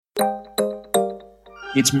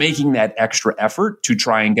It's making that extra effort to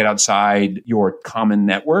try and get outside your common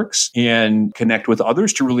networks and connect with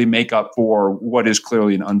others to really make up for what is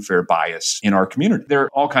clearly an unfair bias in our community. There are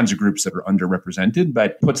all kinds of groups that are underrepresented,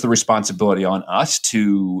 but puts the responsibility on us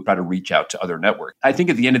to try to reach out to other networks. I think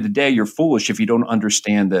at the end of the day, you're foolish if you don't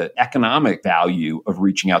understand the economic value of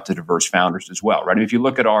reaching out to diverse founders as well, right? I mean, if you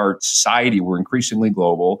look at our society, we're increasingly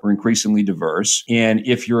global, we're increasingly diverse. And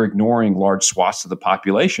if you're ignoring large swaths of the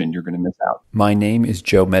population, you're going to miss out. My name is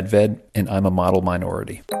Joe Medved, and I'm a model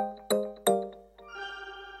minority.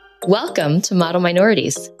 Welcome to Model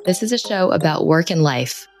Minorities. This is a show about work and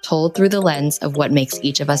life, told through the lens of what makes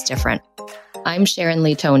each of us different. I'm Sharon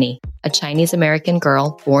Lee Toney, a Chinese-American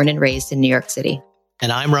girl born and raised in New York City.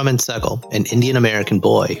 And I'm Raman Sehgal, an Indian-American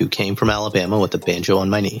boy who came from Alabama with a banjo on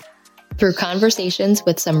my knee. Through conversations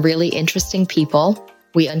with some really interesting people,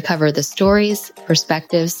 we uncover the stories,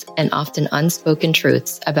 perspectives, and often unspoken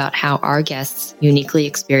truths about how our guests uniquely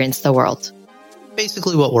experience the world.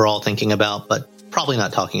 Basically what we're all thinking about, but probably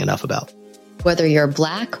not talking enough about. Whether you're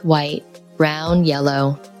black, white, brown,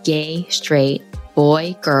 yellow, gay, straight,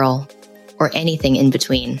 boy, girl, or anything in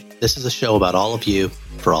between. This is a show about all of you,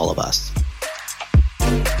 for all of us.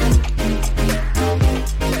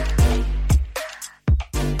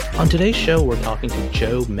 On today's show, we're talking to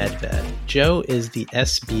Joe Medved. Joe is the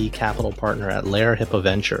SB Capital Partner at Lerer Hippeau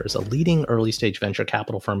Ventures, a leading early-stage venture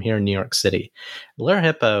capital firm here in New York City. Lerer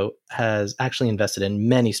Hippeau has actually invested in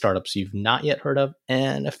many startups you've not yet heard of,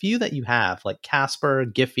 and a few that you have, like Casper,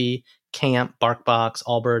 Giphy, Camp, BarkBox,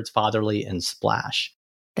 Allbirds, Fatherly, and Splash.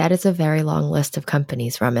 That is a very long list of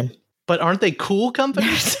companies, Raman. But aren't they cool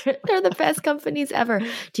companies? They're the best companies ever.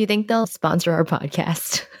 Do you think they'll sponsor our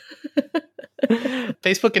podcast?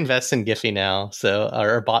 Facebook invests in Giphy now,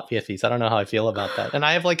 or bought Giphy. So I don't know how I feel about that. And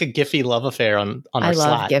I have like a Giphy love affair on our Slack. I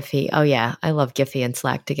love Giphy. Oh yeah, I love Giphy and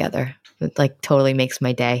Slack together. It like totally makes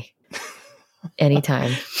my day.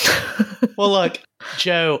 Anytime. Well, look,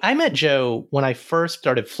 Joe, I met Joe when I first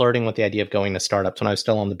started flirting with the idea of going to startups when I was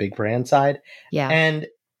still on the big brand side. Yeah. And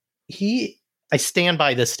I stand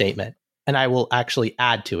by this statement, and I will actually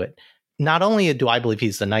add to it. Not only do I believe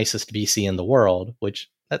he's the nicest VC in the world, which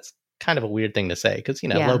that's kind of a weird thing to say because,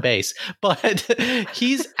 low base, but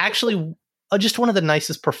he's actually just one of the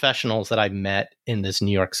nicest professionals that I've met in this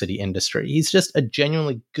New York City industry. He's just a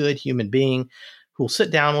genuinely good human being who will sit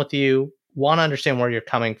down with you, want to understand where you're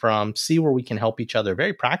coming from, see where we can help each other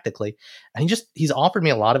very practically. And he's offered me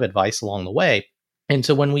a lot of advice along the way. And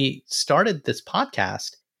so when we started this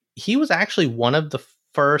podcast, he was actually one of the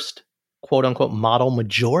first quote unquote model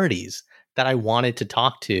majorities that I wanted to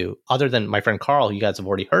talk to, other than my friend Carl, who you guys have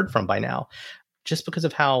already heard from by now, just because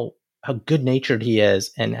of how good-natured he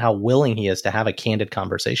is and how willing he is to have a candid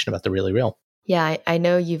conversation about the really real. Yeah, I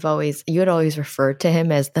know you had always referred to him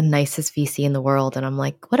as the nicest VC in the world. And I'm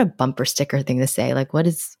like, what a bumper sticker thing to say. Like, what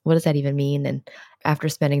does that even mean? And after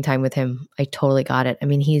spending time with him, I totally got it. I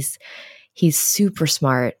mean, he's super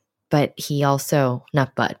smart. But he also,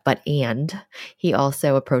 he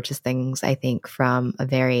also approaches things, I think, from a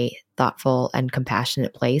very thoughtful and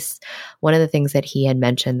compassionate place. One of the things that he had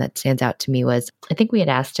mentioned that stands out to me was, I think we had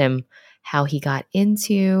asked him how he got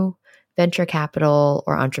into venture capital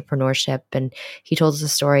or entrepreneurship. And he told us a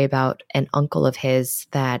story about an uncle of his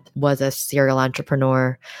that was a serial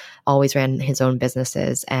entrepreneur, always ran his own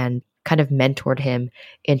businesses and kind of mentored him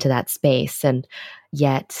into that space. And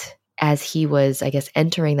yet, as he was, I guess,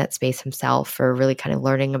 entering that space himself or really kind of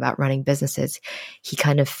learning about running businesses, he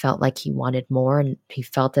kind of felt like he wanted more. And he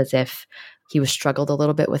felt as if he was struggled a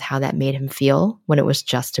little bit with how that made him feel when it was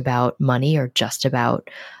just about money or just about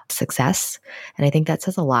success. And I think that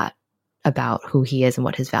says a lot about who he is and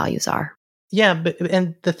what his values are. Yeah.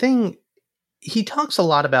 And the thing, he talks a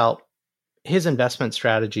lot about his investment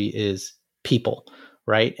strategy is people,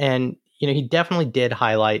 right? And he definitely did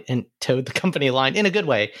highlight and towed the company line in a good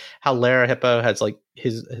way, how Lerer Hippeau has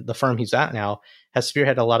the firm he's at now has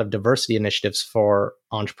spearheaded a lot of diversity initiatives for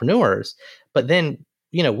entrepreneurs. But then,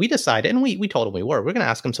 we decided, and we told him we're going to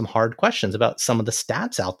ask him some hard questions about some of the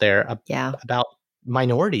stats out there about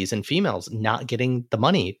minorities and females not getting the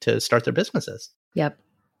money to start their businesses. Yep.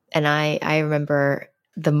 And I remember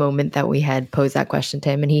the moment that we had posed that question to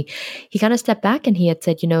him, and he kind of stepped back and he had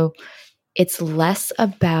said, it's less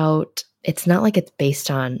about, it's not like it's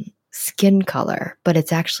based on skin color, but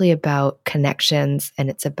it's actually about connections and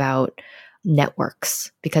it's about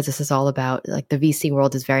networks, because this is all about, like, the VC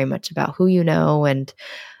world is very much about who you know and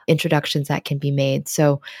introductions that can be made.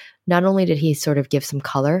 So not only did he sort of give some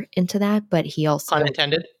color into that, but he also— Pun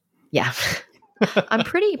intended. Yeah. I'm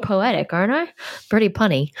pretty poetic, aren't I? Pretty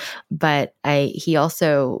punny. But he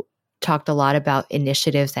also talked a lot about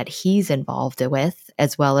initiatives that he's involved with,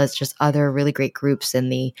 as well as just other really great groups in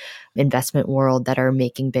the investment world that are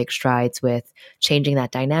making big strides with changing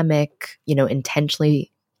that dynamic,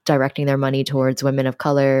 intentionally directing their money towards women of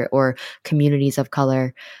color or communities of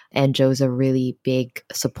color. And Joe's a really big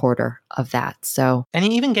supporter of that. So, and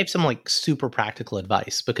he even gave some like super practical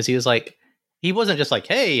advice, because he was like, he wasn't just like,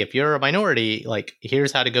 hey, if you're a minority, like,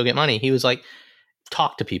 here's how to go get money. He was like,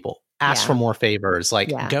 talk to people, ask for more favors, like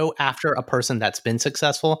go after a person that's been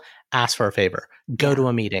successful, ask for a favor, go to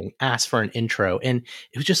a meeting, ask for an intro. And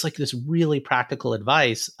it was just like this really practical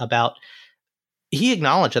advice about, he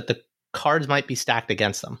acknowledged that the cards might be stacked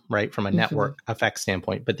against them, right? From a network effect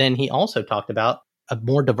standpoint. But then he also talked about a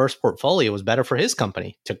more diverse portfolio was better for his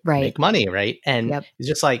company to make money, right? And it's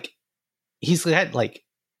just like, he's had like,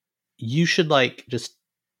 you should like just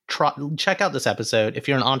check out this episode. If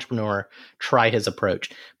you're an entrepreneur, try his approach.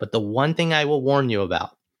 But the one thing I will warn you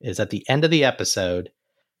about is at the end of the episode,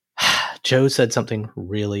 Joe said something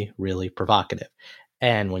really, really provocative.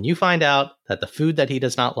 And when you find out that the food that he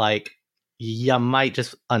does not like, you might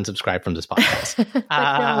just unsubscribe from this podcast.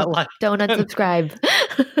 Don't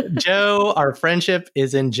unsubscribe. Joe, our friendship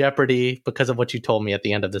is in jeopardy because of what you told me at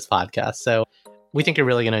the end of this podcast. So we think you're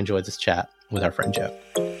really going to enjoy this chat with our friend Joe.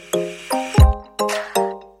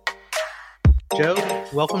 Joe,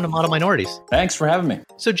 welcome to Model Minorities. Thanks for having me.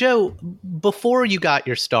 So Joe, before you got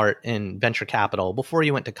your start in venture capital, before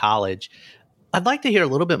you went to college, I'd like to hear a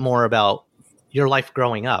little bit more about your life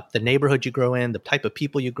growing up, the neighborhood you grew in, the type of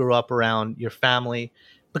people you grew up around, your family,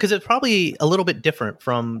 because it's probably a little bit different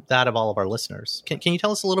from that of all of our listeners. Can you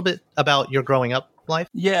tell us a little bit about your growing up life?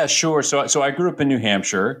 Yeah, sure. So I grew up in New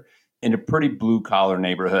Hampshire in a pretty blue collar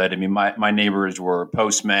neighborhood. I mean, my neighbors were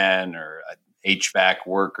postmen or HVAC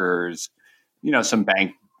workers, some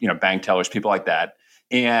bank tellers, people like that.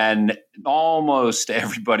 And almost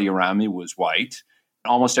everybody around me was white.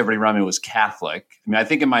 Almost everybody around me was Catholic. I mean, I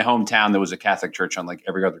think in my hometown, there was a Catholic church on like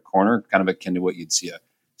every other corner, kind of akin to what you'd see at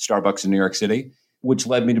Starbucks in New York City, which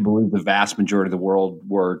led me to believe the vast majority of the world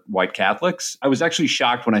were white Catholics. I was actually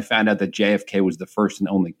shocked when I found out that JFK was the first and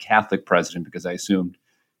only Catholic president, because I assumed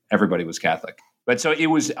everybody was Catholic. But so it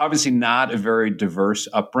was obviously not a very diverse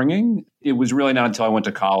upbringing. It was really not until I went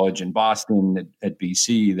to college in Boston at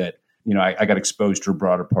BC that, I got exposed to a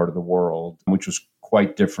broader part of the world, which was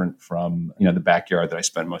quite different from, the backyard that I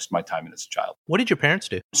spent most of my time in as a child. What did your parents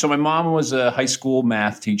do? So my mom was a high school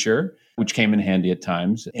math teacher, which came in handy at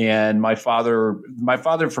times. And my father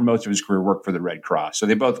for most of his career worked for the Red Cross. So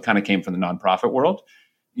they both kind of came from the nonprofit world,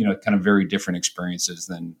 kind of very different experiences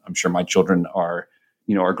than I'm sure my children are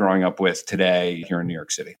growing up with today here in New York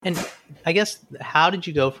City. And I guess, how did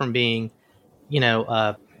you go from being,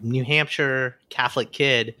 a New Hampshire Catholic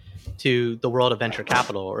kid to the world of venture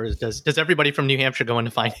capital? Or does everybody from New Hampshire go into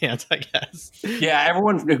finance, I guess? Yeah,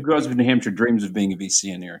 everyone who grows up in New Hampshire dreams of being a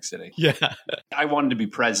VC in New York City. Yeah. I wanted to be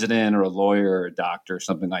president or a lawyer or a doctor,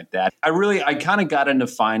 something like that. I kind of got into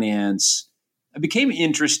finance. I became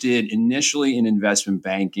interested initially in investment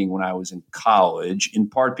banking when I was in college, in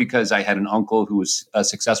part because I had an uncle who was a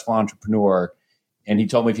successful entrepreneur, and he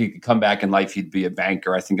told me if he could come back in life, he'd be a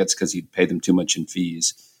banker. I think that's because he'd paid them too much in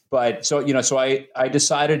fees. But so I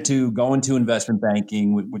decided to go into investment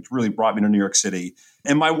banking, which really brought me to New York City.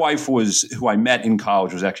 And my wife who I met in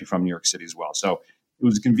college, was actually from New York City as well. So it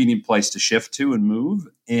was a convenient place to shift to and move.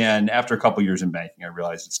 And after a couple of years in banking, I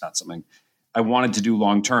realized it's not something I wanted to do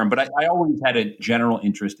long term. But I always had a general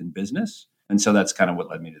interest in business. And so that's kind of what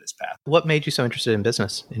led me to this path. What made you so interested in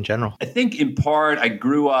business in general? I think in part, I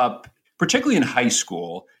grew up, particularly in high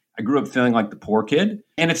school, I grew up feeling like the poor kid.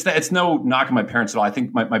 And it's no knock on my parents at all. I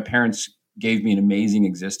think my parents gave me an amazing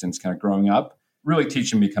existence kind of growing up, really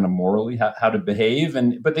teaching me kind of morally how to behave.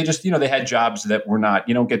 But they just, they had jobs that were not,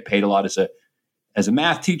 you don't get paid a lot as a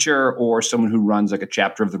math teacher or someone who runs like a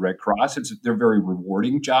chapter of the Red Cross. They're very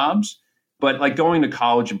rewarding jobs. But like going to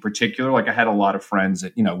college in particular, like I had a lot of friends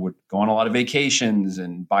that, would go on a lot of vacations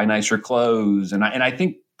and buy nicer clothes. And I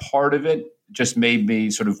think part of it just made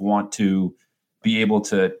me sort of want to be able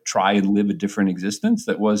to try and live a different existence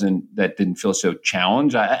that didn't feel so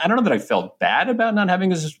challenged. I don't know that I felt bad about not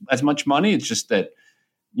having as much money. It's just that,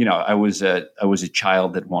 I was a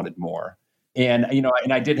child that wanted more. And,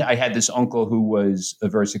 I had this uncle who was a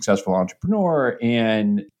very successful entrepreneur,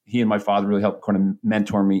 and he and my father really helped kind of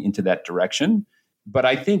mentor me into that direction. But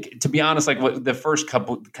I think, to be honest, like the first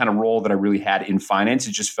couple kind of role that I really had in finance,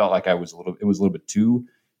 it just felt like it was a little bit too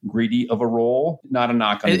greedy of a role. Not a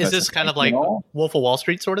knock on. Is this kind of like Wolf of Wall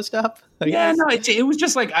Street sort of stuff? Yeah, no, it was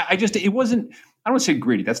just like, it wasn't, I don't want to say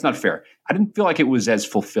greedy. That's not fair. I didn't feel like it was as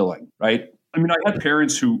fulfilling, right? I mean, I had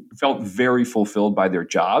parents who felt very fulfilled by their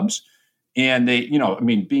jobs, And they,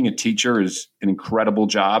 being a teacher is an incredible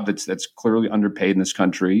job that's clearly underpaid in this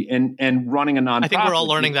country. And running a nonprofit. I think we're all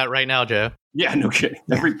learning that right now, Joe. Yeah, no kidding.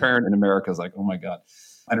 Every parent in America is like, oh my God,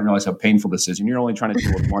 I didn't realize how painful this is. And you're only trying to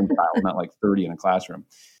deal with one child, not like 30 in a classroom.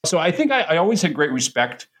 So I think I always had great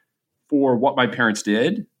respect for what my parents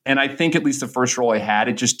did. And I think at least the first role I had,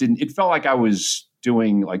 it felt like I was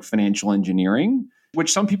doing like financial engineering,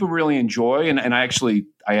 which some people really enjoy. And I actually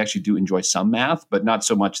do enjoy some math, but not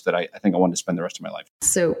so much that I think I wanted to spend the rest of my life.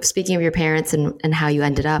 So speaking of your parents and how you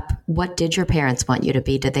ended up, what did your parents want you to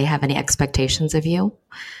be? Did they have any expectations of you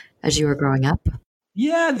as you were growing up?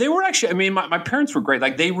 Yeah, they were actually, my parents were great.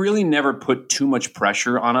 Like they really never put too much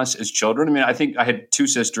pressure on us as children. I think I had two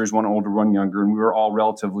sisters, one older, one younger, and we were all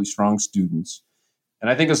relatively strong students. And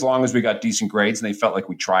I think as long as we got decent grades and they felt like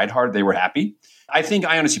we tried hard, they were happy. I think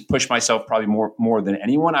I honestly pushed myself probably more than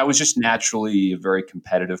anyone. I was just naturally a very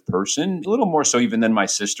competitive person, a little more so even than my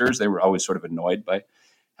sisters. They were always sort of annoyed by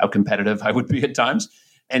how competitive I would be at times.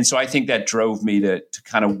 And so I think that drove me to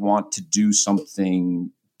kind of want to do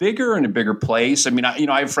something bigger in a bigger place.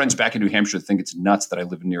 I have friends back in New Hampshire that think it's nuts that I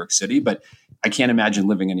live in New York City, but I can't imagine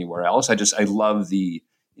living anywhere else. I love the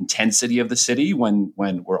intensity of the city when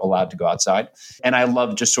we're allowed to go outside. And I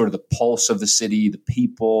love just sort of the pulse of the city, the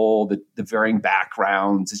people, the varying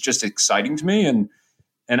backgrounds. It's just exciting to me. And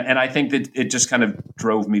I think that it just kind of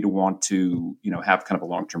drove me to want to, have kind of a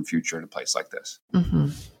long-term future in a place like this. Mm-hmm.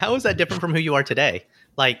 How is that different from who you are today?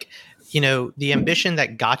 Like, the ambition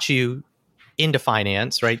that got you into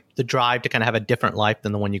finance, right? The drive to kind of have a different life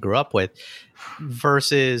than the one you grew up with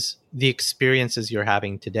versus the experiences you're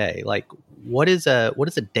having today. Like what is a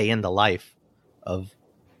day in the life of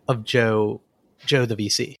Joe the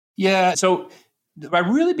VC? Yeah. So I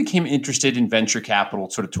really became interested in venture capital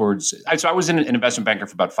so I was an investment banker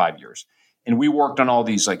for about 5 years. And we worked on all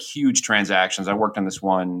these like huge transactions. I worked on this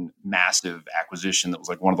one massive acquisition that was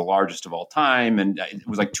like one of the largest of all time. And it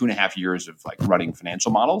was like 2.5 years of like running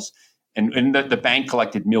financial models. And the bank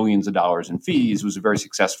collected millions of dollars in fees. It was a very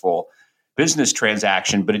successful business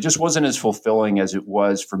transaction, but it just wasn't as fulfilling as it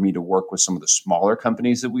was for me to work with some of the smaller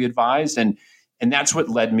companies that we advised. And that's what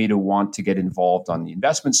led me to want to get involved on the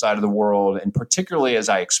investment side of the world. And particularly as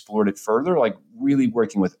I explored it further, like really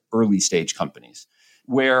working with early stage companies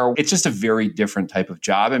where it's just a very different type of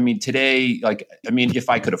job. Today, if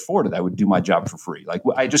I could afford it, I would do my job for free. Like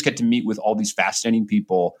I just get to meet with all these fascinating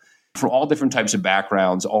people from all different types of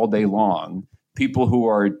backgrounds all day long, people who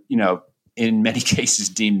are, in many cases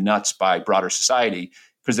deemed nuts by broader society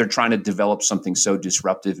because they're trying to develop something so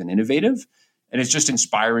disruptive and innovative. And it's just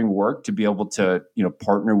inspiring work to be able to,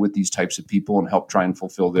 partner with these types of people and help try and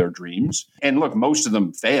fulfill their dreams. And look, most of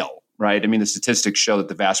them fail, right? The statistics show that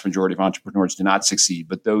the vast majority of entrepreneurs do not succeed,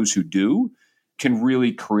 but those who do can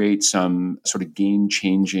really create some sort of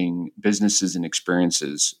game-changing businesses and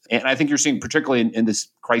experiences. And I think you're seeing, particularly in this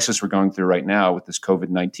crisis we're going through right now with this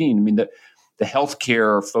COVID-19, the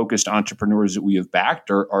healthcare-focused entrepreneurs that we have backed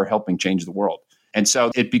are helping change the world. And so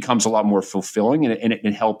it becomes a lot more fulfilling, and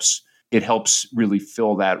it helps really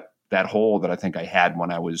fill that hole that I think I had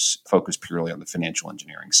when I was focused purely on the financial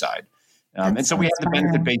engineering side. And so we have the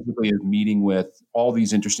benefit basically of meeting with all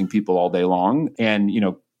these interesting people all day long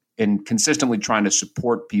and consistently trying to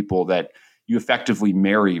support people that you effectively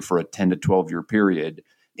marry for a 10 to 12 year period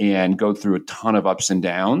and go through a ton of ups and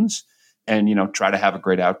downs and, try to have a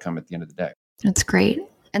great outcome at the end of the day. That's great.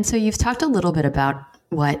 And so you've talked a little bit about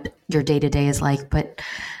what your day-to-day is like, but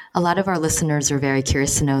a lot of our listeners are very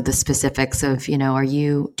curious to know the specifics of,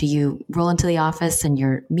 do you roll into the office and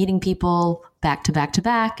you're meeting people back to back to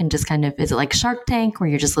back and just kind of, is it like Shark Tank where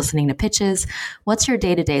you're just listening to pitches? What's your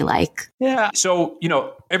day-to-day like? Yeah. So,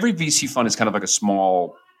 every VC fund is kind of like a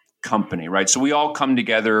small company, right? So we all come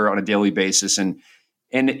together on a daily basis and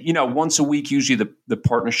once a week, usually the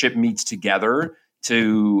partnership meets together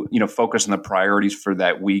to, focus on the priorities for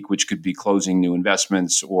that week, which could be closing new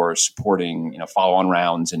investments or supporting, follow-on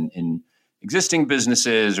rounds in existing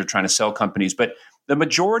businesses or trying to sell companies. But the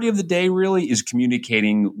majority of the day really is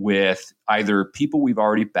communicating with either people we've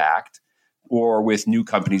already backed or with new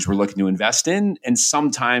companies we're looking to invest in, and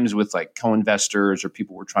sometimes with like co-investors or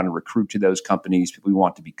people we're trying to recruit to those companies, people we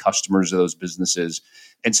want to be customers of those businesses.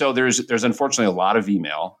 And so there's unfortunately a lot of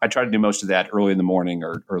email. I try to do most of that early in the morning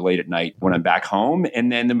or late at night when I'm back home.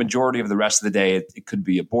 And then the majority of the rest of the day, it could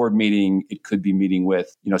be a board meeting. It could be meeting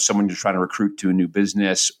with, someone you're trying to recruit to a new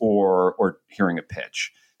business or hearing a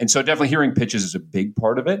pitch. And so definitely hearing pitches is a big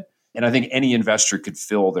part of it. And I think any investor could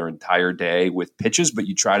fill their entire day with pitches, but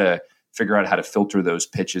you try to figure out how to filter those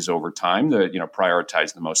pitches over time to,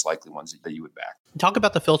 prioritize the most likely ones that you would back. Talk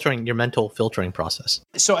about the filtering, your mental filtering process.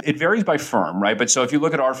 So it varies by firm, right? But so if you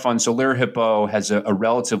look at our fund, so Lerer Hippeau has a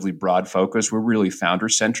relatively broad focus. We're really founder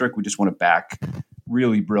centric. We just want to back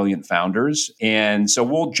really brilliant founders. And so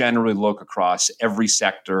we'll generally look across every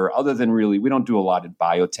sector other than really, we don't do a lot in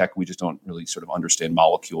biotech. We just don't really sort of understand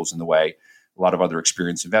molecules in the way a lot of other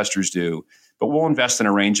experienced investors do. But we'll invest in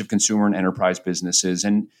a range of consumer and enterprise businesses.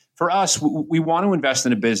 And for us, we want to invest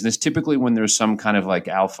in a business typically when there's some kind of like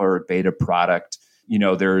alpha or beta product.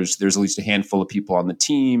 There's at least a handful of people on the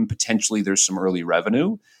team. Potentially there's some early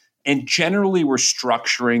revenue. And generally we're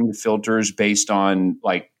structuring the filters based on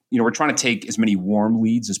we're trying to take as many warm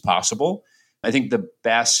leads as possible. I think the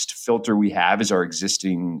best filter we have is our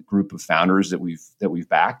existing group of founders that we've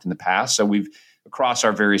backed in the past. So across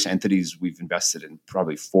our various entities, we've invested in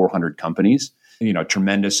probably 400 companies, a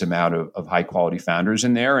tremendous amount of high quality founders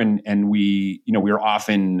in there. And we're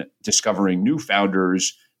often discovering new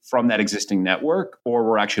founders from that existing network, or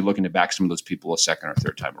we're actually looking to back some of those people a second or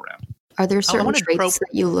third time around. Are there certain traits that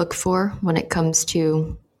you look for when it comes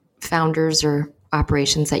to founders or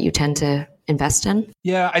operations that you tend to invest in?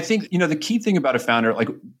 Yeah, I think, the key thing about a founder,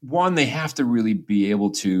 one, they have to really be able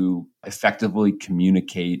to effectively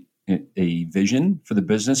communicate a vision for the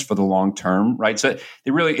business for the long term, right? So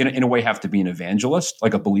they really, in a way, have to be an evangelist,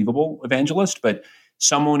 like a believable evangelist, but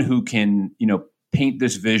someone who can, paint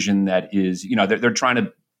this vision that is, they're trying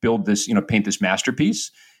to build this, paint this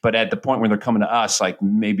masterpiece. But at the point when they're coming to us,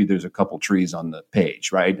 maybe there's a couple trees on the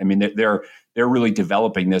page, right? I mean, they're really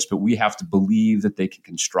developing this, but we have to believe that they can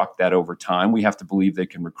construct that over time. We have to believe they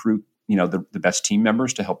can recruit, the best team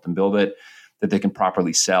members to help them build it, that they can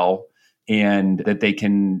properly sell, and that they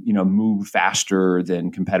can, move faster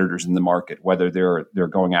than competitors in the market, whether they're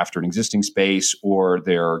going after an existing space or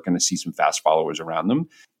they're going to see some fast followers around them.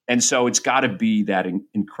 And so it's got to be that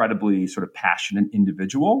incredibly sort of passionate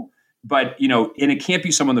individual. But, and it can't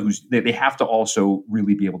be someone they have to also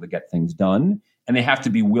really be able to get things done. And they have to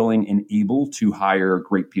be willing and able to hire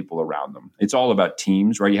great people around them. It's all about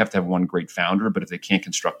teams, right? You have to have one great founder, but if they can't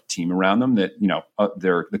construct a team around them, that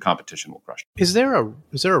the competition will crush. Is there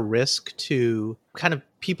a risk to kind of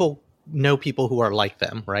people who are like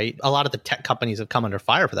them, right? A lot of the tech companies have come under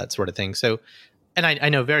fire for that sort of thing. So, and I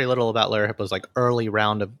know very little about Lerer Hippeau's early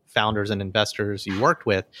round of founders and investors you worked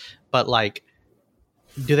with, but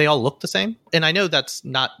do they all look the same? And I know that's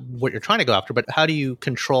not what you're trying to go after, but how do you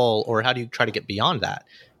control, or how do you try to get beyond that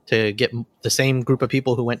to get the same group of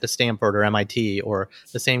people who went to Stanford or MIT, or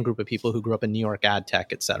the same group of people who grew up in New York ad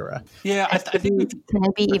tech, et cetera? Yeah, I think. Can I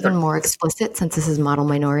be even more explicit, since this is model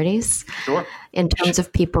minorities? Sure. In terms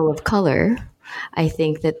of people of color, I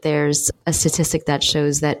think that there's a statistic that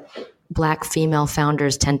shows that Black female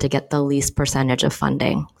founders tend to get the least percentage of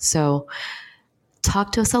funding. So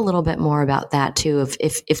talk to us a little bit more about that too,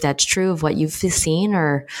 if that's true of what you've seen,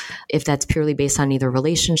 or if that's purely based on either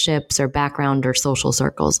relationships or background or social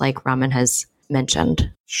circles, like Raman has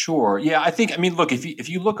mentioned. Sure. Yeah, look, if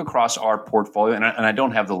you look across our portfolio, and I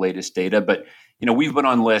don't have the latest data, but we've been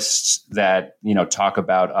on lists that talk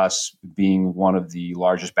about us being one of the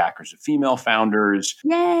largest backers of female founders.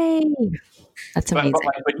 Yay! That's amazing.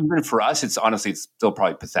 But even for us, it's still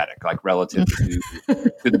probably pathetic, relative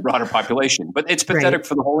to the broader population. But it's pathetic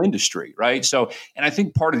for the whole industry, right? So, and I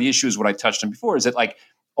think part of the issue is what I touched on before, is that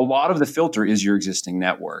a lot of the filter is your existing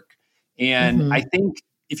network. And I think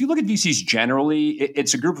if you look at VCs generally,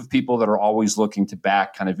 it's a group of people that are always looking to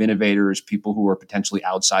back kind of innovators, people who are potentially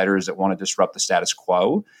outsiders that want to disrupt the status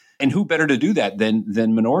quo. And who better to do that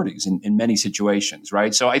than minorities in many situations,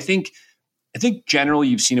 right? So I think generally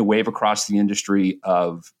you've seen a wave across the industry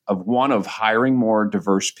of hiring more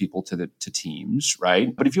diverse people to teams,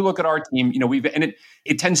 right? But if you look at our team,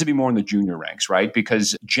 it tends to be more in the junior ranks, right?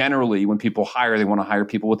 Because generally when people hire, they want to hire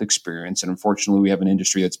people with experience. And unfortunately, we have an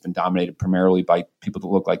industry that's been dominated primarily by people that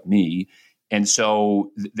look like me. And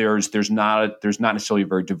so there's not necessarily a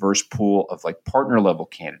very diverse pool of partner level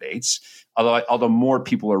candidates. Although more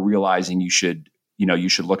people are realizing you should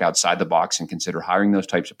look outside the box and consider hiring those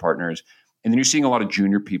types of partners. And then you're seeing a lot of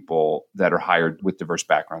junior people that are hired with diverse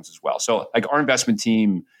backgrounds as well. So our investment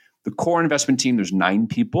team, the core investment team, there's 9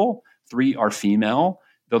 people, 3 are female,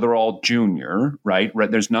 though they're all junior, right?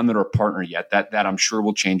 There's none that are a partner yet. That I'm sure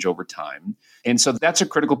will change over time. And so that's a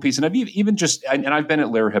critical piece. And I've even I've been at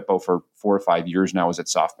Lerer Hippeau for 4 or 5 years now. I was at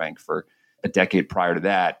SoftBank for a decade prior to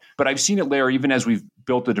that. But I've seen at Lerer, even as we've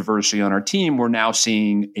built the diversity on our team, we're now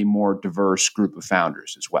seeing a more diverse group of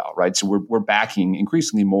founders as well, right? So we're backing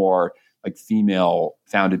increasingly more female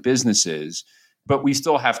founded businesses. but we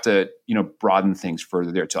still have to, broaden things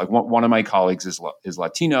further there too. Like one of my colleagues is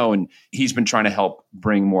Latino, and he's been trying to help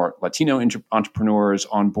bring more Latino entrepreneurs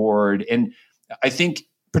on board. And I think,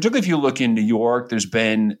 particularly if you look in New York, there's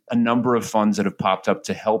been a number of funds that have popped up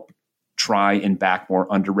to help try and back more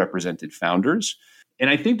underrepresented founders. And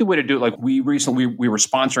I think the way to do it, like we were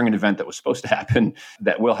sponsoring an event that was supposed to happen,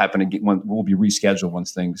 that will happen again, will be rescheduled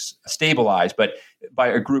once things stabilize, but by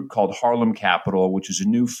a group called Harlem Capital, which is a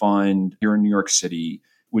new fund here in New York City,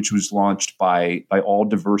 which was launched by all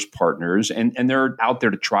diverse partners. And they're out there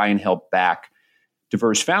to try and help back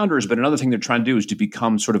diverse founders. But another thing they're trying to do is to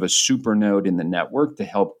become sort of a super node in the network to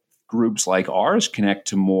help groups like ours connect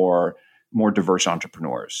to more diverse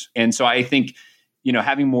entrepreneurs. And so I think,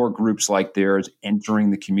 having more groups like theirs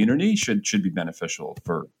entering the community should be beneficial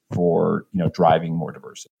for driving more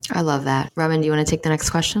diversity. I love that. Roman, do you want to take the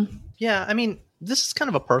next question? Yeah, I mean, this is kind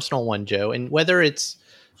of a personal one, Joe, and whether it's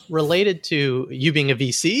related to you being a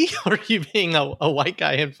VC or you being a white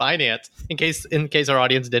guy in finance, in case our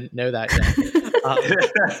audience didn't know that yet.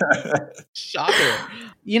 Shocker.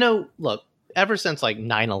 Look, ever since like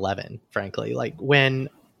 9/11, frankly, like when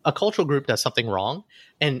a cultural group does something wrong,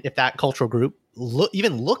 and if that cultural group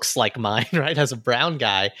even looks like mine, right, as a brown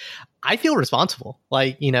guy, I feel responsible.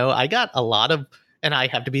 Like, I got a lot of, and I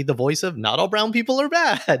have to be the voice of not all brown people are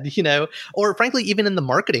bad, or frankly, even in the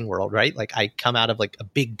marketing world, right? Like I come out of like a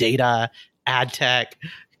big data, ad tech,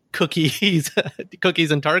 cookies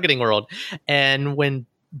and targeting world. And when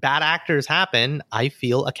bad actors happen, I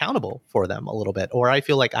feel accountable for them a little bit, or I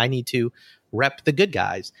feel like I need to rep the good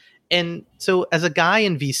guys. And so as a guy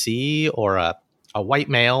in VC or a white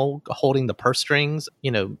male holding the purse strings,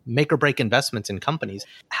 make or break investments in companies,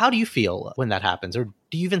 how do you feel when that happens? Or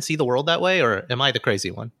do you even see the world that way? Or am I the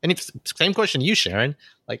crazy one? And same question to you, Sharon.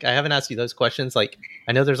 Like, I haven't asked you those questions. Like,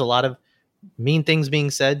 I know there's a lot of mean things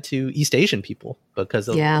being said to East Asian people because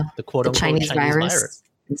of the quote unquote Chinese virus.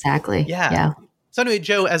 Exactly. Yeah. So anyway,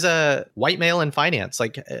 Joe, as a white male in finance,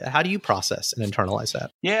 like, how do you process and internalize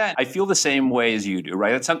that? Yeah, I feel the same way as you do,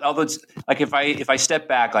 right? Although it's like if I step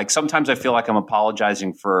back, like sometimes I feel like I'm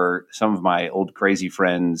apologizing for some of my old crazy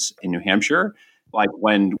friends in New Hampshire, like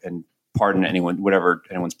and pardon anyone, whatever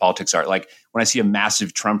anyone's politics are, like when I see a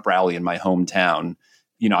massive Trump rally in my hometown,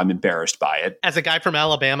 I'm embarrassed by it. As a guy from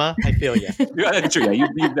Alabama, I feel you. Yeah, that's true. Yeah,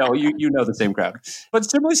 you know the same crowd. But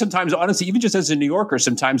similarly, sometimes, honestly, even just as a New Yorker,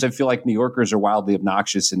 sometimes I feel like New Yorkers are wildly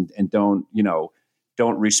obnoxious and don't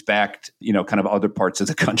respect, kind of other parts of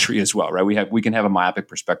the country as well, right? We can have a myopic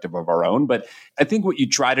perspective of our own, but I think what you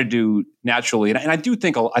try to do naturally, and I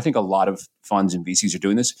think a lot of funds and VCs are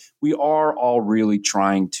doing this. We are all really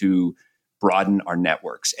trying to broaden our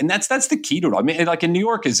networks. And that's the key to it. I mean, like in New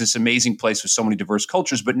York is this amazing place with so many diverse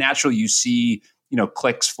cultures, but naturally you see,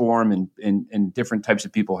 cliques form and different types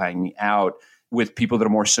of people hanging out with people that are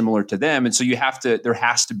more similar to them. And so there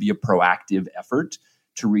has to be a proactive effort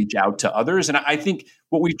to reach out to others. And I think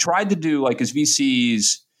what we've tried to do, like as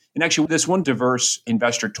VCs, and actually this one diverse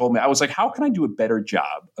investor told me, I was like, how can I do a better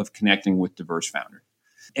job of connecting with diverse founders?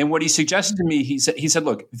 And what he suggested to me, he said,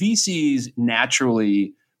 look, VCs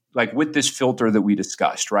naturally, like with this filter that we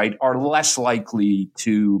discussed, right, are less likely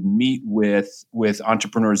to meet with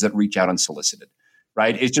entrepreneurs that reach out unsolicited,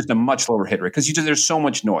 right? It's just a much lower hit rate because there's so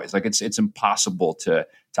much noise. Like it's impossible to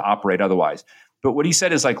operate otherwise. But what he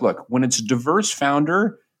said is like, look, when it's a diverse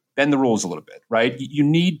founder, bend the rules a little bit, right? You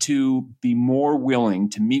need to be more willing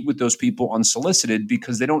to meet with those people unsolicited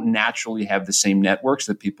because they don't naturally have the same networks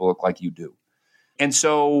that people look like you do. And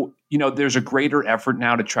so, there's a greater effort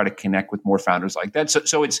now to try to connect with more founders like that.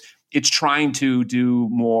 So it's trying to do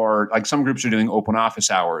more, like some groups are doing open office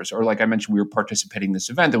hours, or like I mentioned, we were participating in this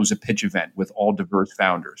event. There was a pitch event with all diverse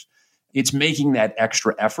founders. It's making that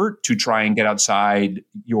extra effort to try and get outside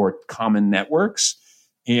your common networks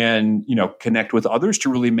and, connect with others to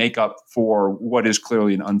really make up for what is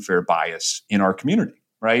clearly an unfair bias in our community,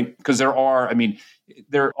 right? Because there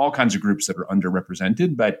are all kinds of groups that are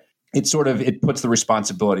underrepresented, but it puts the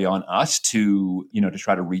responsibility on us to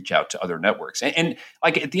try to reach out to other networks. And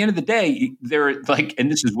like at the end of the day, they're like, and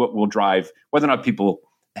this is what will drive whether or not people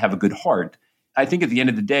have a good heart. I think at the end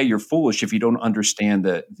of the day, you're foolish if you don't understand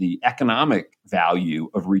the economic value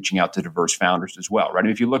of reaching out to diverse founders as well, right? I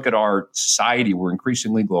mean, if you look at our society, we're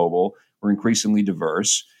increasingly global, we're increasingly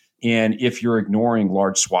diverse. And if you're ignoring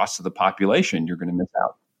large swaths of the population, you're going to miss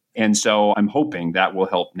out. And so I'm hoping that will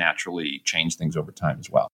help naturally change things over time as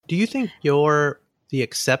well. Do you think you're the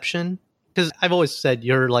exception? Because I've always said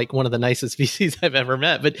you're like one of the nicest VCs I've ever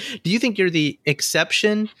met. But do you think you're the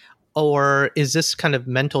exception Or is this kind of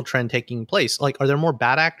mental trend taking place? Like, are there more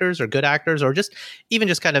bad actors or good actors, or just even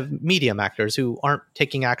just kind of medium actors who aren't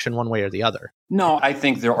taking action one way or the other? No, I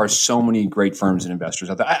think there are so many great firms and investors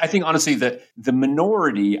out there. I think honestly that the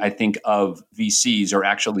minority, I think, of VCs are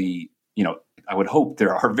actually, I would hope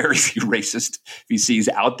there are very few racist VCs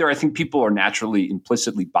out there. I think people are naturally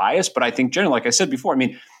implicitly biased, but I think generally, like I said before,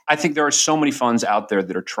 I think there are so many funds out there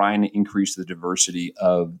that are trying to increase the diversity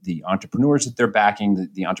of the entrepreneurs that they're backing,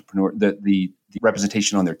 the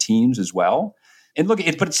representation on their teams as well. And look,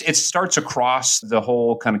 it starts across the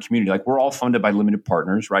whole kind of community. Like, we're all funded by limited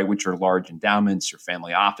partners, right? Which are large endowments or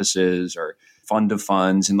family offices or fund of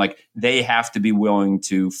funds. And like, they have to be willing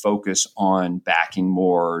to focus on backing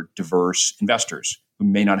more diverse investors who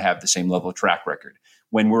may not have the same level of track record.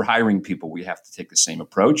 When we're hiring people, we have to take the same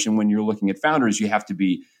approach. And when you're looking at founders, you have to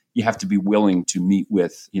be willing to meet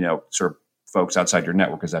with, sort of folks outside your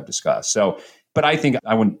network, as I've discussed. So, but I think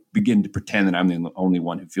I wouldn't begin to pretend that I'm the only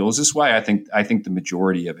one who feels this way. I think the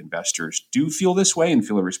majority of investors do feel this way and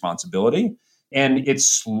feel a responsibility. And it's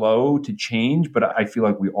slow to change, but I feel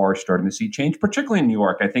like we are starting to see change, particularly in New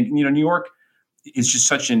York. I think, New York is just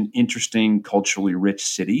such an interesting, culturally rich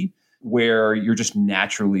city where you're just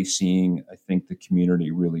naturally seeing, I think, the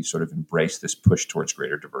community really sort of embrace this push towards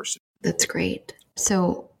greater diversity. That's great.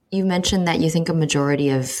 So you mentioned that you think a majority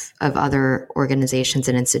of other organizations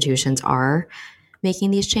and institutions are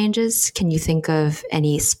making these changes. Can you think of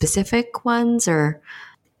any specific ones or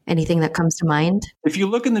anything that comes to mind? If you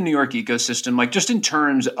look in the New York ecosystem, like just in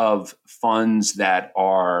terms of funds that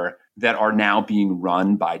are now being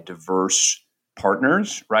run by diverse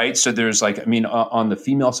partners, right? So there's on the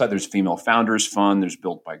female side, there's Female Founders Fund, there's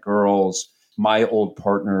Built by Girls. My old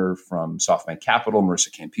partner from SoftBank Capital, Marissa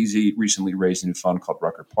Campisi, recently raised a new fund called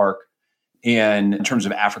Rucker Park. And in terms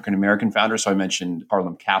of African-American founders, so I mentioned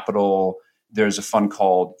Harlem Capital. There's a fund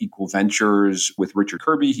called Equal Ventures with Richard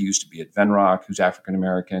Kirby. He used to be at Venrock, who's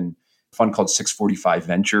African-American. A fund called 645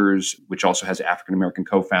 Ventures, which also has African-American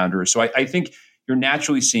co-founders. So I think you're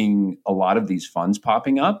naturally seeing a lot of these funds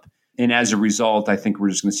popping up. And as a result, I think we're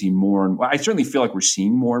just going to see I certainly feel like we're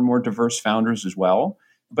seeing more and more diverse founders as well.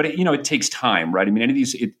 But it takes time, right? Any of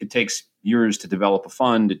these, it takes years to develop a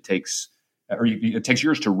fund. It takes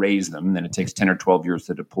years to raise them. And then it takes 10 or 12 years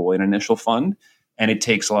to deploy an initial fund. And it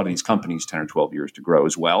takes a lot of these companies 10 or 12 years to grow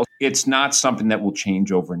as well. It's not something that will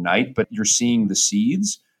change overnight, but you're seeing the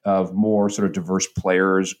seeds of more sort of diverse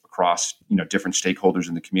players across, different stakeholders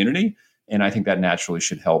in the community. And I think that naturally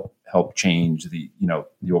should help change the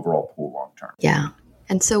overall pool long term. Yeah.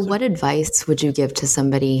 And so what advice would you give to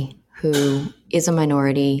somebody who is a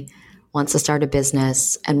minority, wants to start a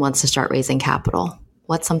business, and wants to start raising capital?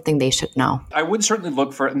 What's something they should know? I would certainly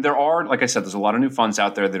look for, and there are, like I said, there's a lot of new funds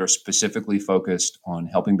out there that are specifically focused on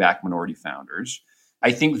helping back minority founders.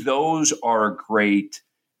 I think those are a great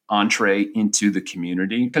entree into the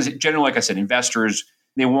community because generally, like I said, investors,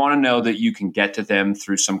 they want to know that you can get to them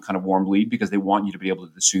through some kind of warm lead because they want you to be able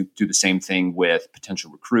to do the same thing with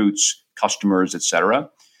potential recruits, customers, et cetera.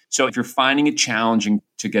 So if you're finding it challenging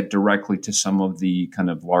to get directly to some of the kind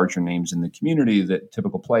of larger names in the community, that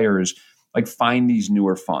typical players, like find these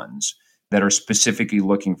newer funds that are specifically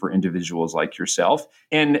looking for individuals like yourself.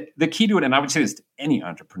 And the key to it, and I would say this to any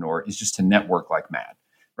entrepreneur, is just to network like mad,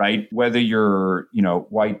 right? Whether you're,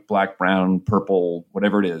 white, black, brown, purple,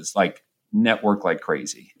 whatever it is, like network like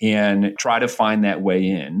crazy and try to find that way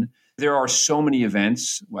in. There are so many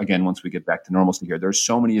events, again, once we get back to normalcy here, there's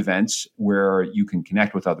so many events where you can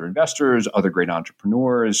connect with other investors, other great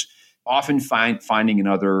entrepreneurs. Often finding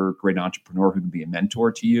another great entrepreneur who can be a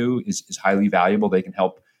mentor to you is highly valuable. They can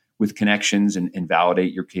help with connections and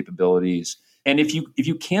validate your capabilities. And if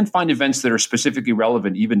you can't find events that are specifically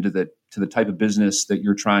relevant even to the type of business that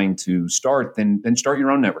you're trying to start, then start your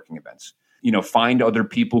own networking events. Find other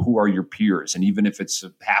people who are your peers. And even if it's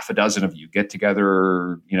half a dozen of you, get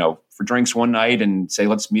together, for drinks one night and say,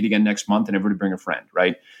 let's meet again next month and everybody bring a friend,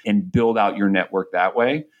 right? And build out your network that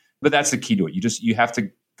way. But that's the key to it. You have to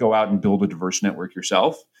go out and build a diverse network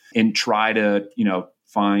yourself and try to,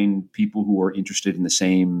 find people who are interested in the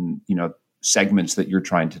same, segments that you're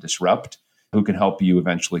trying to disrupt who can help you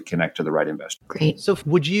eventually connect to the right investor. Great. So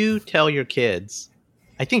would you tell your kids,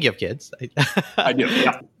 I think you have kids. I do,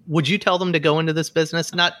 yeah. Would you tell them to go into this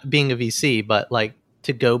business, not being a VC, but like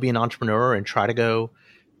to go be an entrepreneur and try to go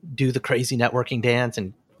do the crazy networking dance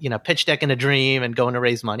and, pitch deck in a dream and going to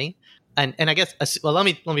raise money? And I guess, well, let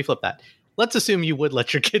me flip that. Let's assume you would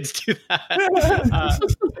let your kids do that.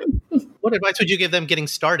 What advice would you give them getting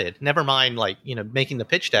started? Never mind making the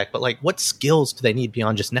pitch deck, but what skills do they need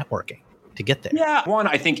beyond just networking to get there? Yeah. One,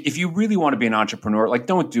 I think if you really want to be an entrepreneur,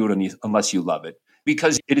 don't do it unless you love it.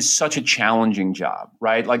 because it is such a challenging job,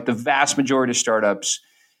 right? Like the vast majority of startups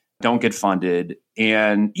don't get funded.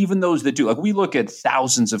 And even those that do, like we look at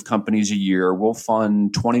thousands of companies a year, we'll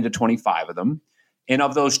fund 20 to 25 of them. And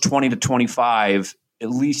of those 20 to 25, at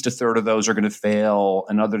least a third of those are going to fail.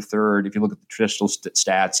 Another third, if you look at the traditional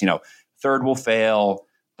stats, a third will fail,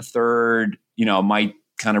 a third, might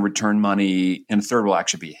kind of return money, and a third will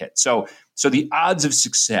actually be a hit. So the odds of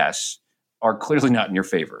success are clearly not in your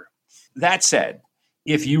favor. That said,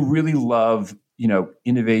 if you really love,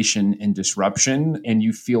 innovation and disruption, and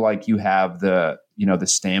you feel like you have the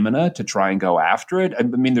stamina to try and go after it, I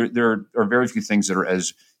mean, there are very few things that are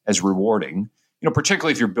as rewarding.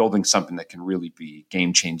 Particularly if you're building something that can really be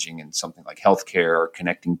game changing in something like healthcare,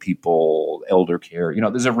 connecting people, elder care.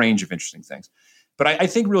 There's a range of interesting things. But I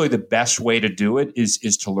think really the best way to do it is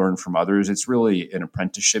to learn from others. It's really an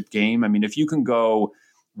apprenticeship game. I mean, if you can go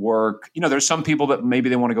work, there's some people that maybe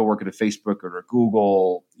they want to go work at a Facebook or a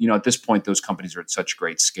Google. At this point, those companies are at such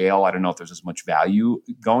great scale. I don't know if there's as much value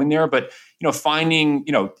going there. But, finding,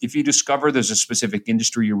 if you discover there's a specific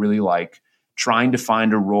industry you really like, trying to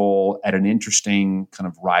find a role at an interesting kind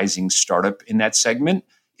of rising startup in that segment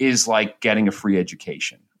is like getting a free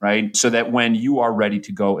education, right? So that when you are ready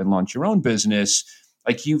to go and launch your own business,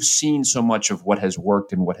 like you've seen so much of what has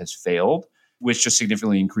worked and what has failed, which just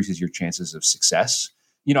significantly increases your chances of success.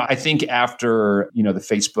 I think after, the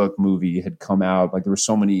Facebook movie had come out, like there were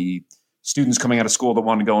so many students coming out of school that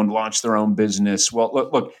wanted to go and launch their own business. Well,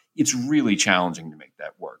 look, it's really challenging to make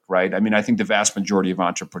that work, right? I mean, I think the vast majority of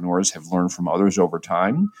entrepreneurs have learned from others over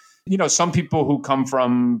time. Some people who come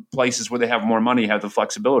from places where they have more money have the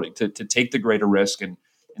flexibility to take the greater risk and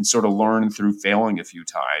sort of learn through failing a few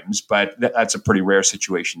times. But that's a pretty rare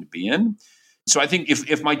situation to be in. So I think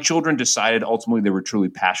if my children decided ultimately they were truly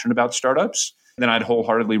passionate about startups, then I'd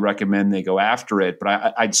wholeheartedly recommend they go after it.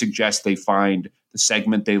 But I'd suggest they find the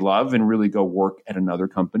segment they love and really go work at another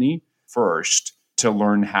company first to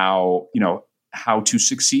learn how to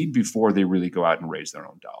succeed before they really go out and raise their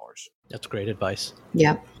own dollars. That's great advice.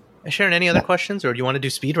 Yeah. Sharon, any other questions, or do you want to do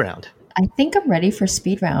speed round? I think I'm ready for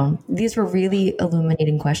speed round. These were really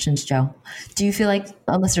illuminating questions, Joe. Do you feel like,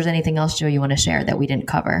 unless there's anything else, Joe, you want to share that we didn't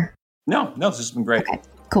cover? No, this has been great. Okay,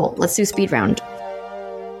 cool. Let's do speed round.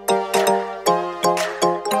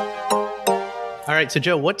 All right. So,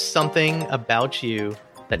 Joe, what's something about you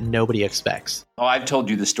that nobody expects? Oh, I've told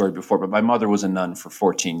you this story before, but my mother was a nun for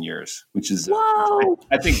 14 years, which is,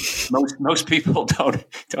 I think most people don't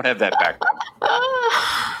have that background.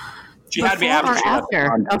 She had me after.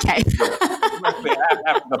 Okay.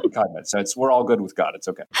 After the convent. So we're all good with God. It's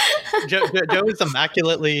okay. Joe is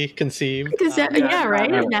immaculately conceived.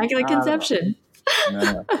 Right? Immaculate conception.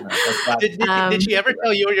 No. Did she ever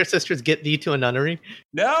tell you or your sisters, get thee to a nunnery?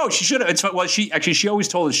 No, she should have. She always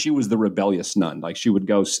told us she was the rebellious nun. Like she would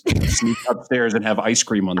go sneak upstairs and have ice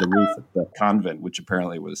cream on the roof at the convent, which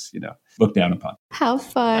apparently was, looked down upon. How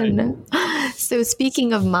fun. So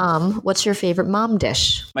speaking of mom, what's your favorite mom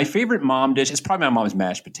dish? My favorite mom dish is probably my mom's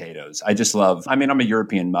mashed potatoes. I'm a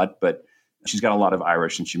European mutt, but she's got a lot of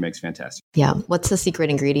Irish and she makes fantastic. Yeah. What's the secret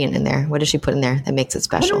ingredient in there? What does she put in there that makes it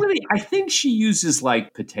special? I think she uses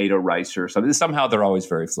like potato rice or something. Somehow they're always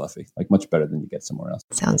very fluffy, like much better than you get somewhere else.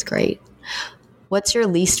 Sounds great. What's your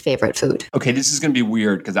least favorite food? Okay, this is going to be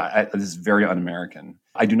weird because this is very un-American.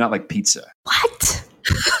 I do not like pizza. What?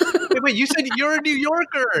 Wait, you said you're a New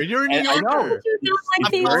Yorker. You're a New Yorker. I know.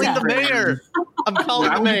 I'm calling the mayor. I'm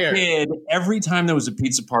calling the mayor. Kid, every time there was a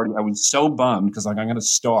pizza party, I was so bummed because I'm going to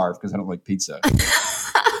starve because I don't like pizza.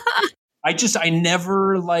 I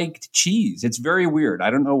never liked cheese. It's very weird. I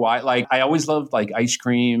don't know why. Like I always loved like ice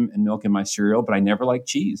cream and milk in my cereal, but I never liked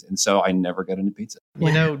cheese. And so I never got into pizza.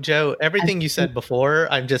 Joe, everything you said before,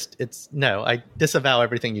 I disavow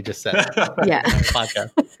everything you just said. Yeah.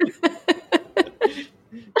 Podcast.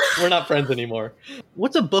 We're not friends anymore.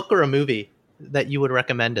 What's a book or a movie that you would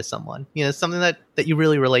recommend to someone? Something that you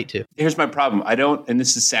really relate to. Here's my problem. And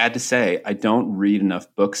this is sad to say, I don't read enough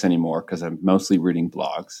books anymore because I'm mostly reading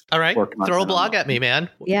blogs. All right. Throw a blog at me, man.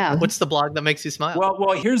 Yeah. What's the blog that makes you smile?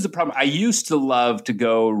 Well, here's the problem. I used to love to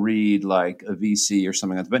go read like a VC or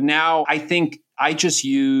something like that. But now I think I just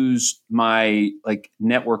use my like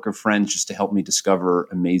network of friends just to help me discover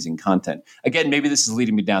amazing content. Again, maybe this is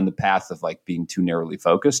leading me down the path of like being too narrowly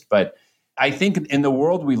focused, but I think in the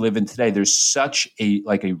world we live in today, there's such a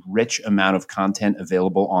rich amount of content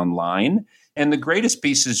available online. And the greatest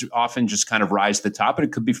pieces often just kind of rise to the top. And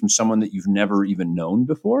it could be from someone that you've never even known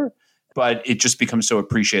before, but it just becomes so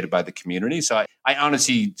appreciated by the community. So I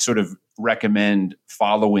honestly sort of recommend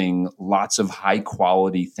following lots of high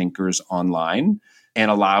quality thinkers online and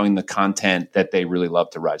allowing the content that they really love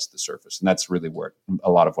to rise to the surface. And that's really where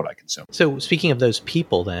a lot of what I consume. So speaking of those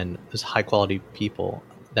people then, those high quality people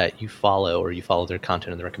that you follow or you follow their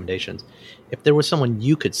content and their recommendations, if there was someone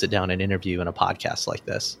you could sit down and interview in a podcast like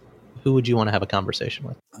this, who would you want to have a conversation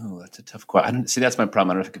with? Oh, that's a tough question. See, that's my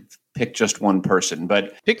problem. I don't know if I could pick just one person,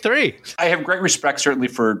 but pick three. I have great respect certainly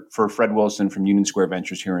for Fred Wilson from Union Square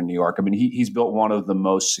Ventures here in New York. I mean, he's built one of the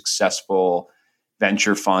most successful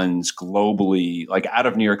venture funds globally, like out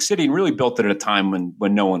of New York City, and really built it at a time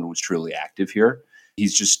when no one was truly active here.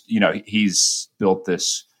 He's just, he's built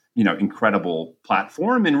this, incredible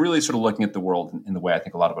platform and really sort of looking at the world in the way I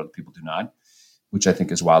think a lot of other people do not, which I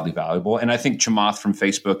think is wildly valuable. And I think Chamath from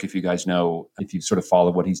Facebook, if you guys know, if you sort of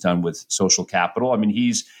follow what he's done with social capital, I mean,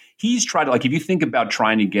 he's tried to, like, if you think about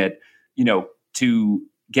trying to get, to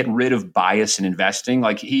get rid of bias in investing,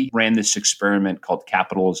 like he ran this experiment called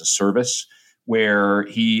Capital as a Service, where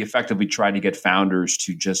he effectively tried to get founders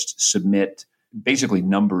to just submit basically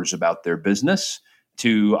numbers about their business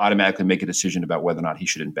to automatically make a decision about whether or not he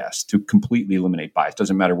should invest, to completely eliminate bias.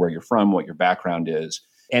 Doesn't matter where you're from, what your background is.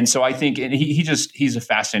 And so I think he's a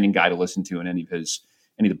fascinating guy to listen to in any of the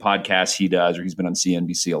podcasts he does, or he's been on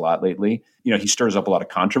CNBC a lot lately. He stirs up a lot of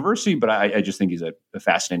controversy, but I just think he's a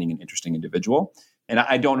fascinating and interesting individual. And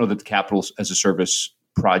I don't know that the Capital as a Service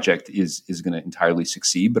project is going to entirely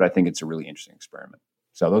succeed, but I think it's a really interesting experiment.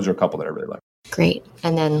 So those are a couple that I really like. Great.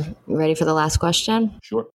 And then ready for the last question?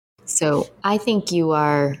 Sure. So I think you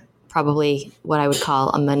are probably what I would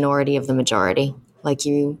call a minority of the majority. Like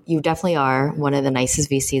you definitely are one of the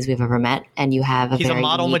nicest VCs we've ever met, and you have He's a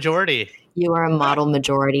model majority. You are a model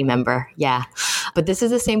majority member. Yeah. But this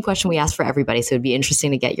is the same question we ask for everybody, so it'd be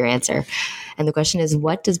interesting to get your answer. And the question is,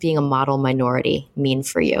 what does being a model minority mean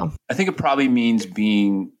for you? I think it probably means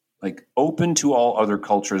being like open to all other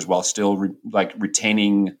cultures while still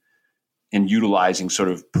retaining and utilizing sort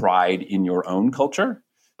of pride in your own culture.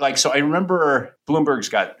 Like, so I remember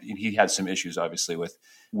he had some issues obviously with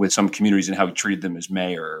some communities and how he treated them as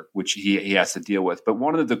mayor, which he has to deal with. But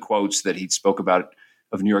one of the quotes that he spoke about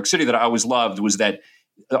of New York City that I always loved was that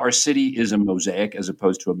our city is a mosaic as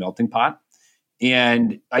opposed to a melting pot.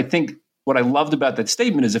 And I think what I loved about that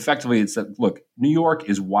statement is effectively it's that, look, New York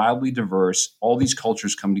is wildly diverse. All these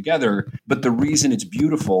cultures come together. But the reason it's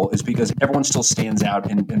beautiful is because everyone still stands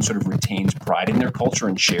out and sort of retains pride in their culture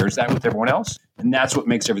and shares that with everyone else. And that's what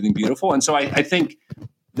makes everything beautiful. And so I think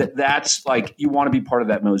that's like, you want to be part of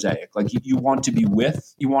that mosaic. Like you want to be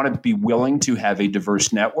willing to have a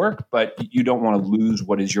diverse network, but you don't want to lose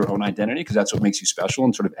what is your own identity, because that's what makes you special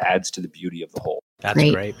and sort of adds to the beauty of the whole.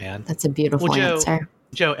 That's great, man. That's a beautiful answer.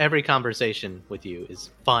 Joe, every conversation with you is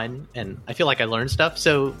fun, and I feel like I learned stuff.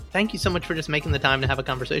 So thank you so much for just making the time to have a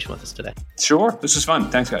conversation with us today. Sure. This was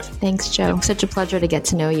fun. Thanks, guys. Thanks, Joe. Such a pleasure to get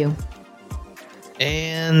to know you.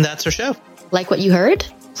 And that's our show. Like what you heard?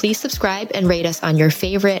 Please subscribe and rate us on your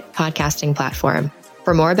favorite podcasting platform.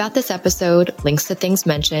 For more about this episode, links to things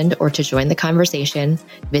mentioned, or to join the conversation,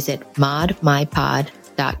 visit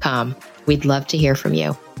modmypod.com. We'd love to hear from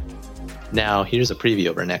you. Now, here's a preview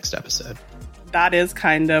of our next episode. That is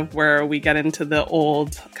kind of where we get into the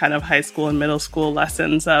old kind of high school and middle school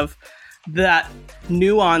lessons of that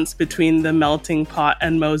nuance between the melting pot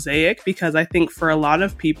and mosaic, because I think for a lot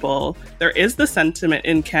of people, there is the sentiment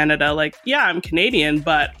in Canada, like, yeah, I'm Canadian,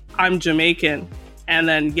 but I'm Jamaican. And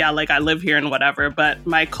then, yeah, like I live here and whatever, but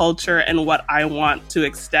my culture and what I want to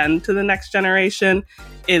extend to the next generation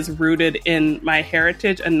is rooted in my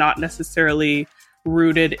heritage and not necessarily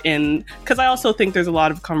rooted in, because I also think there's a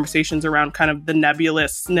lot of conversations around kind of the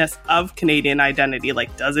nebulousness of Canadian identity.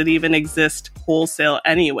 Like, does it even exist wholesale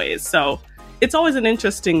anyways? So it's always an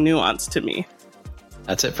interesting nuance to me.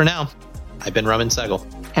 That's it for now. I've been Raman Sehgal.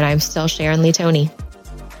 And I'm still Sharon Lee Tony.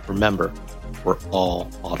 Remember, we're all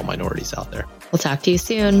model minorities out there. We'll talk to you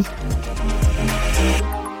soon.